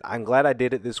 And I'm glad I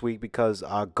did it this week because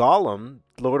Gollum,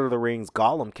 Lord of the Rings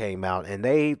Gollum came out, and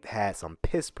they had some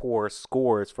piss poor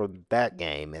scores for that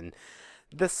game. And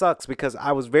this sucks because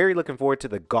I was very looking forward to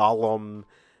the Gollum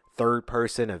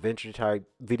third-person adventure type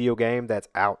video game that's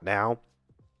out now.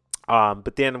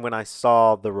 But then when I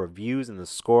saw the reviews and the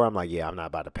score, I'm like, yeah, I'm not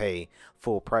about to pay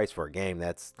full price for a game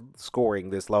that's scoring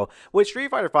this low. With Street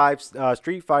Fighter 5,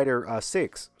 Street Fighter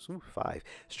 6,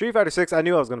 Street Fighter 6, I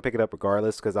knew I was going to pick it up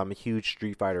regardless because I'm a huge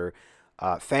Street Fighter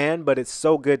fan. But it's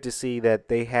so good to see that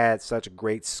they had such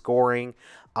great scoring.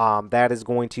 That is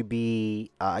going to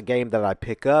be a game that I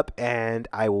pick up and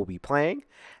I will be playing.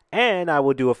 And I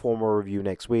will do a formal review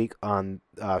next week on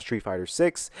Street Fighter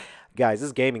 6. Guys, this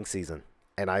is gaming season.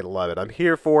 And I love it. I'm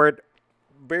here for it.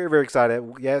 Very, very excited.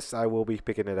 Yes, I will be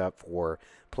picking it up for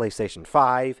PlayStation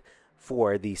 5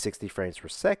 for the 60 frames per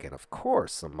second. Of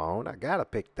course, Simone. I got to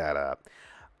pick that up.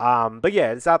 But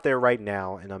yeah, it's out there right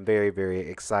now, and I'm very, very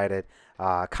excited.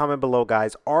 Comment below,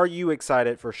 guys. Are you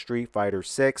excited for Street Fighter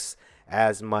 6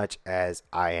 as much as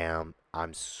I am?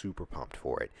 I'm super pumped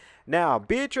for it. Now,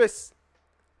 Beatrice,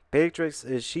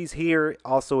 she's here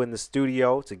also in the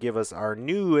studio to give us our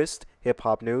newest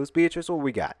hip-hop news. Beatrice, what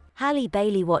we got? Halle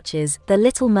Bailey watches The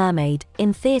Little Mermaid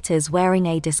in theaters wearing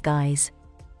a disguise.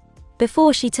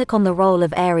 Before she took on the role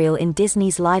of Ariel in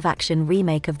Disney's live-action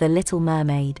remake of The Little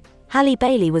Mermaid, Halle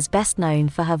Bailey was best known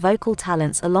for her vocal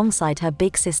talents alongside her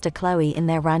big sister Chloe in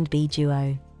their R&B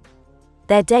duo.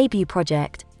 Their debut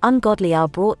project, Ungodly Hour,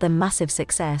 brought them massive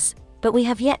success, but we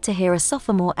have yet to hear a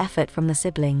sophomore effort from the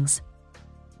siblings.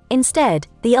 Instead,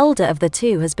 the older of the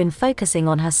two has been focusing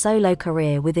on her solo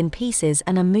career within Pieces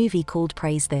and a movie called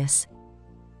Praise This.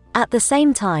 At the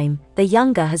same time, the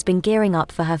younger has been gearing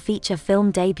up for her feature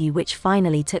film debut, which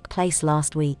finally took place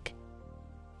last week.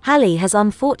 Halle has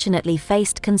unfortunately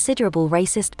faced considerable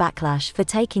racist backlash for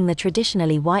taking the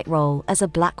traditionally white role as a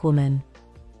black woman.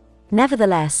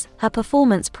 Nevertheless, her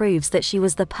performance proves that she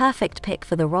was the perfect pick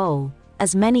for the role,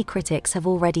 as many critics have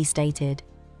already stated.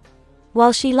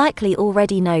 While she likely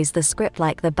already knows the script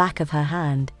like the back of her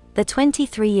hand, the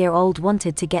 23-year-old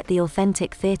wanted to get the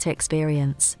authentic theater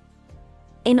experience.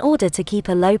 In order to keep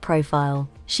a low profile,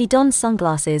 she donned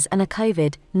sunglasses and a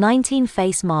COVID-19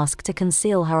 face mask to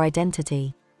conceal her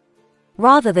identity.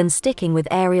 Rather than sticking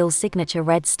with Ariel's signature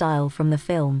red style from the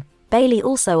film, Bailey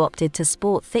also opted to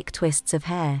sport thick twists of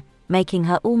hair, making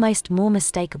her almost more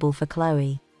mistakable for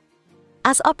Chloe.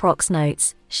 As Uproxx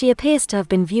notes, she appears to have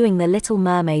been viewing The Little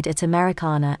Mermaid at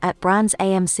Americana at Brands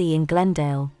AMC in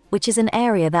Glendale, which is an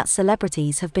area that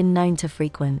celebrities have been known to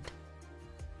frequent.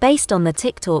 Based on the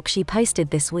TikTok she posted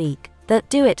this week, the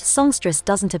Do It songstress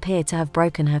doesn't appear to have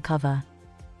broken her cover.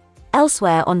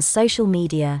 Elsewhere on social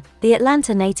media, the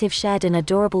Atlanta native shared an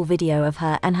adorable video of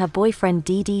her and her boyfriend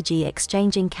DDG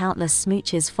exchanging countless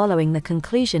smooches following the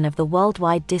conclusion of the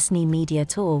worldwide Disney media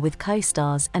tour with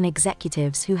co-stars and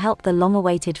executives who helped the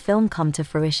long-awaited film come to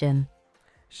fruition.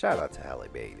 Shout out to Halle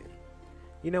Bailey.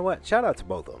 You know what? Shout out to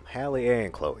both of them, Halle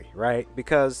and Chloe, right?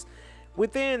 Because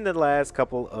within the last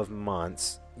couple of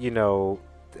months, you know,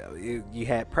 you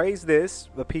had Praise This,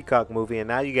 the Peacock movie, and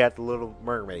now you got The Little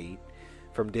Mermaid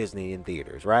from Disney in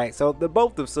theaters, right? So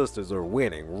both the sisters are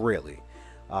winning, really.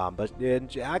 But then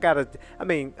shout out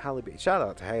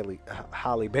to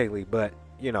Halle Bailey, but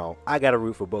you know, I gotta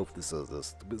root for both the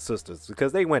sisters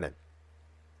because they winning.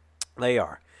 They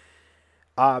are.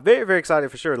 Very, very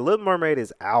excited for sure. The Little Mermaid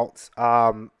is out.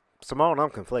 Simone,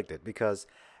 I'm conflicted because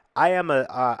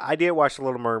I did watch The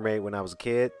Little Mermaid when I was a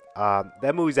kid.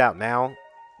 That movie's out now,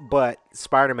 but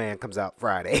Spider-Man comes out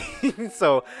Friday.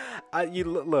 So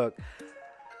look.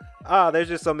 There's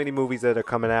just so many movies that are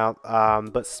coming out.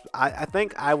 But I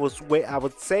think I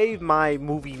would save my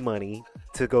movie money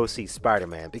to go see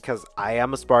Spider-Man because I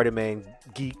am a Spider-Man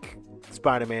geek,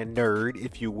 Spider-Man nerd,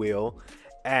 if you will,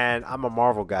 and I'm a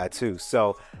Marvel guy too.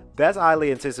 So that's a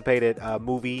highly anticipated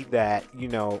movie that, you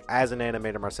know, as an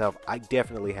animator myself, I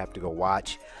definitely have to go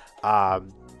watch.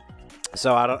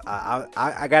 So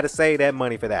I got to save that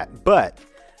money for that. But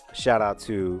shout out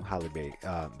to Halle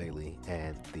Bailey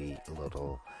and The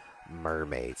Little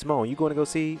Mermaid. Simone, you going to go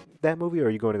see that movie or are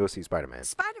you going to go see Spider-Man?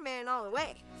 Spider-Man all the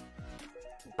way.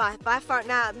 By far.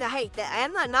 Now, hey,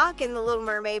 I'm not knocking The Little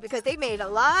Mermaid because they made a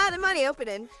lot of money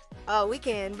opening.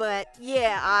 weekend, but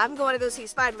yeah, I'm going to go see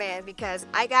Spider-Man because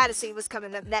I gotta see what's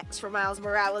coming up next for Miles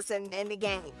Morales and the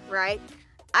gang, right?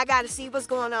 I gotta see what's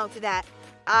going on for that.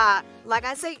 Like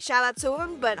I say, shout out to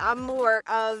him, but I'm more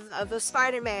of a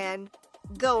Spider-Man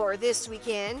goer this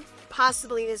weekend,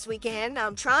 possibly this weekend.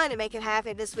 I'm trying to make it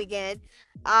happen this weekend.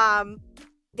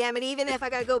 Damn it, even if I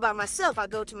gotta go by myself, I'll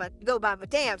go by my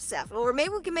damn self. Or maybe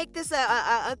we can make this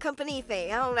a company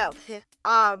thing. I don't know.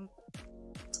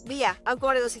 But yeah, I'm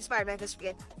going to go see Spider-Man this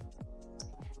weekend.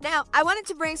 Now, I wanted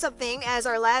to bring something as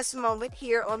our last moment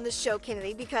here on the show,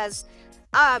 Kennedy, because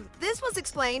this was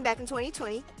explained back in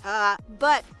 2020,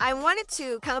 but I wanted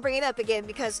to kind of bring it up again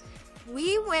because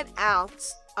we went out,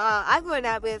 I went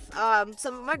out with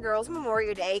some of my girls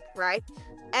Memorial Day, right?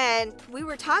 And we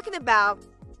were talking about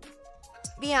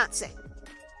Beyonce,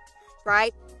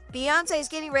 right? Beyonce is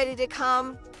getting ready to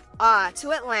come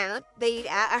to Atlanta.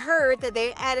 I heard that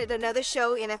they added another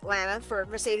show in Atlanta for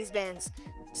Mercedes-Benz.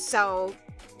 So,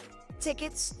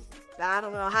 tickets, I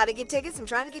don't know how to get tickets. I'm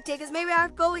trying to get tickets. Maybe I'll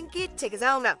go and get tickets.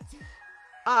 I don't know.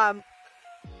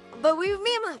 But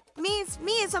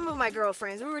me and some of my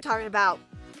girlfriends, we were talking about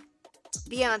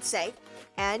Beyonce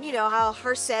and you know how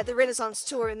her set, the Renaissance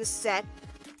tour in the set,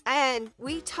 and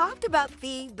we talked about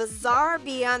the bizarre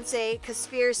Beyonce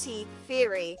conspiracy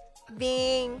theory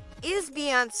being, is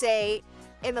Beyonce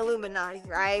an Illuminati,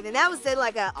 right? And that was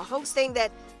like a hoax thing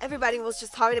that everybody was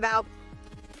just talking about.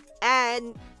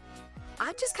 And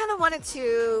I just kind of wanted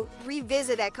to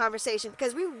revisit that conversation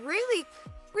because we're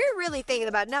really thinking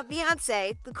about now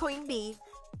Beyonce, the queen bee,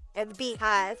 and the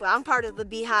beehive. Well, I'm part of the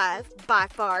beehive by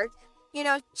far. You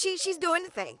know, she's doing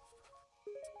the thing.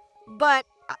 But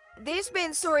there's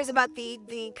been stories about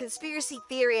the conspiracy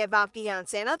theory about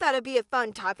Beyonce, and I thought it'd be a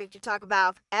fun topic to talk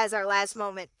about as our last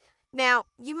moment. Now,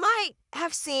 you might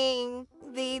have seen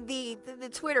the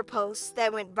Twitter post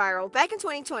that went viral back in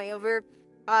 2020 over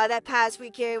that past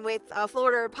weekend with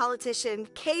Florida politician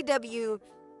K.W.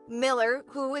 Miller,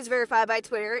 who is verified by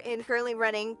Twitter and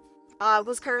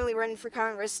was currently running for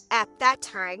Congress at that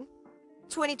time,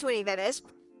 2020 that is,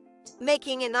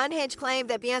 making an unhinged claim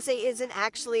that Beyonce isn't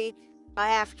actually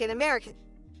African American.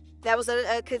 That was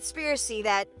a conspiracy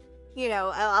that, you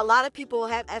know, a lot of people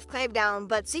have claimed down,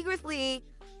 but secretly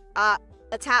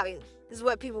Italian is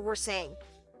what people were saying.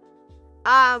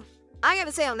 I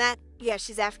gotta say on that, yeah,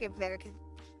 she's African American.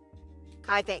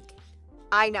 I think.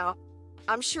 I know.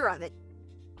 I'm sure of it.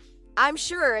 I'm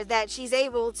sure that she's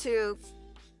able to,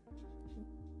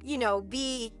 you know,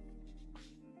 be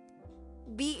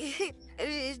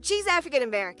she's African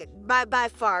American by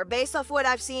far, based off what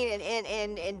I've seen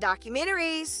in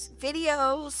documentaries,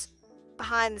 videos,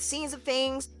 behind the scenes of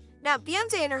things. Now,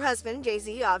 Beyonce and her husband,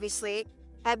 Jay-Z, obviously,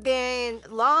 have been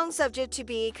long subject to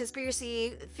be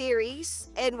conspiracy theories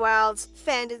and wild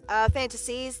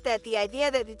fantasies that the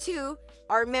idea that the two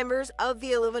are members of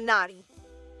the Illuminati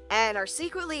and are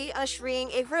secretly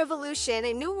ushering a revolution,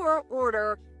 a new world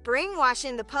order,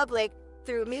 brainwashing the public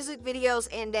through music videos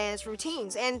and dance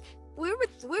routines. And we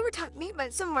were talking, me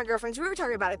and some of my girlfriends, we were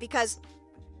talking about it because,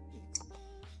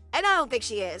 and I don't think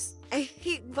she is.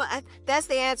 But that's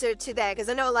the answer to that, because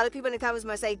I know a lot of people in the comments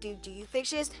might say, do you think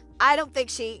she is? I don't think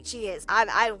she is.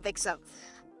 I don't think so.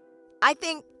 I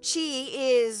think she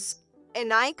is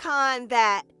an icon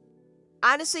that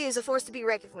honestly is a force to be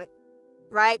reckoned with,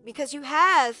 right? Because you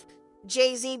have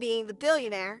Jay-Z being the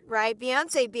billionaire, right?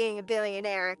 Beyonce being a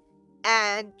billionaire,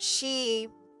 and she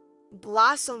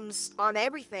blossoms on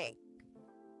everything.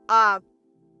 One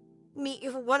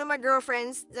of my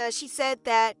girlfriends, she said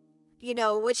that, you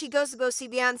know, when she goes to go see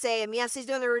Beyonce and Beyonce's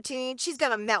doing the routine, she's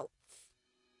gonna melt,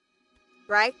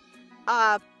 right?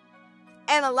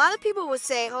 And a lot of people would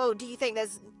say, oh, do you think that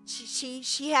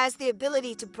she has the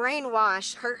ability to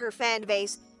brainwash her fan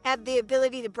base, have the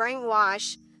ability to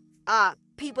brainwash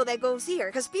people that go see her?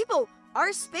 Because people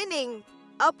are spending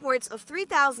upwards of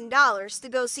 $3,000 to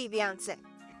go see Beyonce.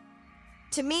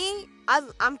 To me,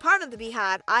 I'm part of the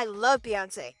Beehive. I love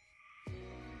Beyonce.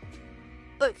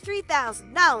 But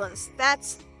 $3,000,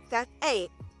 that's hey,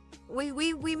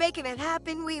 we making it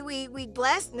happen. We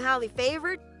blessed and highly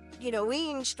favored. You know, we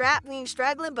ain't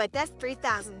straggling, but that's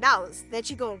 $3,000 that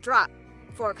you gonna drop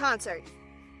for a concert.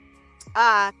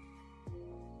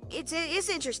 It's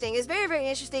interesting. It's very, very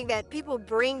interesting that people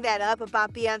bring that up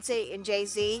about Beyonce and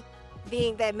Jay-Z,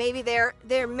 being that maybe they're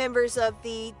members of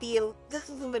the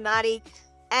Illuminati,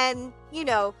 and you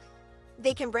know,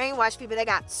 they can brainwash people that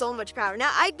got so much power.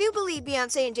 Now, I do believe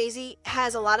Beyonce and Jay-Z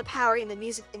has a lot of power in the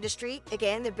music industry.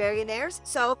 Again, they're billionaires,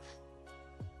 so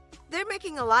they're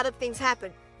making a lot of things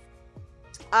happen.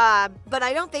 But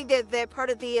I don't think that they're part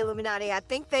of the Illuminati. I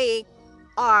think they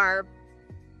are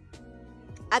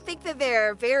I think that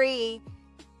they're very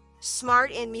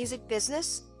smart in music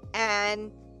business,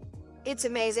 and it's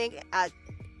amazing.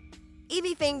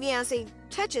 Anything Beyonce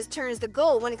touches turns to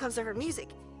gold when it comes to her music,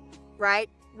 right?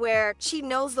 Where she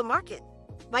knows the market.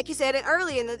 Like you said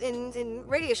early in the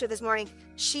radio show this morning,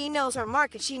 she knows her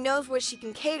market. She knows what she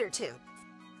can cater to.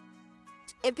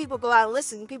 And people go out and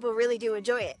listen. People really do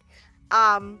enjoy it.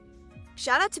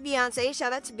 Shout out to Beyonce.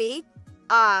 Shout out to B.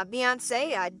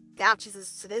 Beyonce, I doubt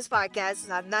she's to this podcast.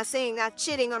 I'm not saying not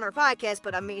shitting on her podcast,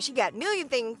 but I mean, she got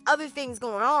other things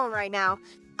going on right now.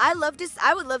 I would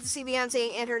love to see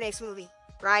Beyonce in her next movie,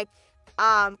 right?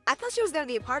 I thought she was going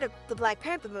to be a part of the Black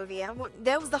Panther movie.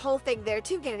 That was the whole thing there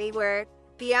too, Kennedy, where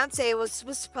Beyonce was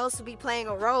supposed to be playing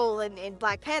a role in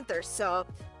Black Panther. So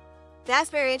that's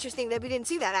very interesting that we didn't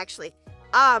see that actually.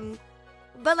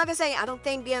 But like I say, I don't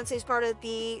think Beyonce is part of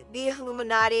the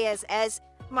Illuminati as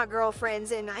my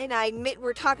girlfriends and I admit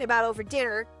we're talking about over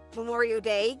dinner Memorial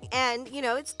Day, and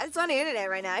it's on the internet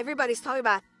right now. Everybody's talking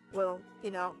about, well,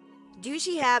 do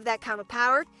she have that kind of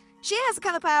power? She has the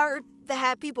kind of power to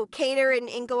have people cater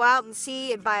and go out and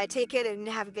see and buy a ticket and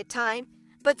have a good time,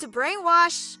 but to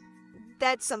brainwash,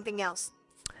 that's something else.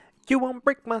 You won't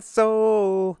break my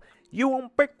soul. You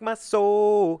won't break my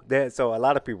soul. So a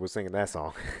lot of people were singing that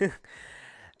song.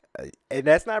 And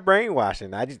that's not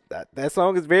brainwashing. That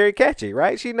song is very catchy,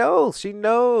 right? She knows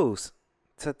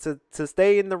to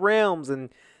stay in the realms and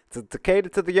to cater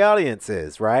to the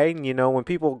audiences, right? And, when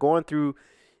people are going through,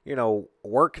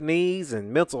 work needs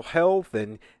and mental health,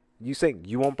 and you sing,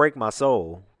 you won't break my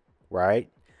soul, right?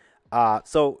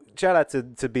 So shout out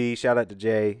to B, shout out to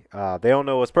J. They don't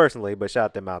know us personally, but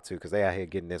shout them out too, because they out here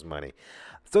getting this money.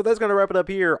 So that's going to wrap it up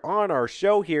here on our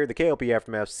show here, the K.L.P.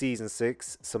 Aftermath Season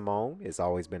 6. Simone, it's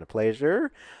always been a pleasure.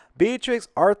 Beatrix,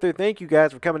 Arthur, thank you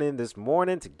guys for coming in this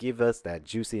morning to give us that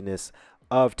juiciness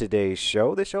of today's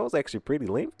show. The show is actually pretty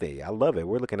lengthy. I love it.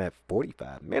 We're looking at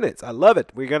 45 minutes. I love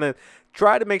it. We're going to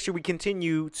try to make sure we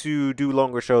continue to do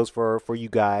longer shows for you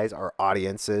guys, our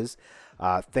audiences.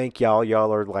 Thank y'all.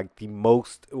 Y'all are like the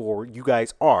most, or you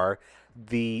guys are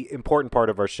the important part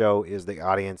of our show is the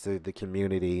audience, the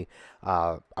community,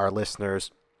 our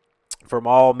listeners from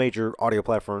all major audio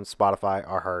platforms, Spotify,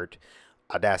 iHeart,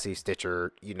 Audacity,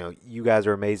 Stitcher. You guys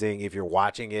are amazing. If you're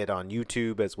watching it on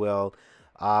YouTube as well,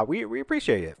 we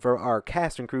appreciate it. For our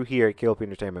cast and crew here at K.L.P.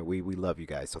 Entertainment, we love you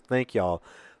guys. So thank y'all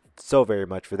so very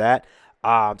much for that.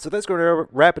 So that's going to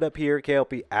wrap it up here at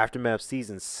K.L.P. Aftermath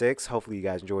Season 6. Hopefully you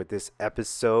guys enjoyed this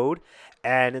episode.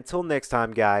 And until next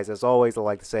time, guys, as always, I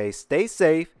like to say, stay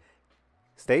safe,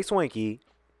 stay swanky,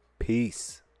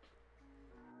 peace.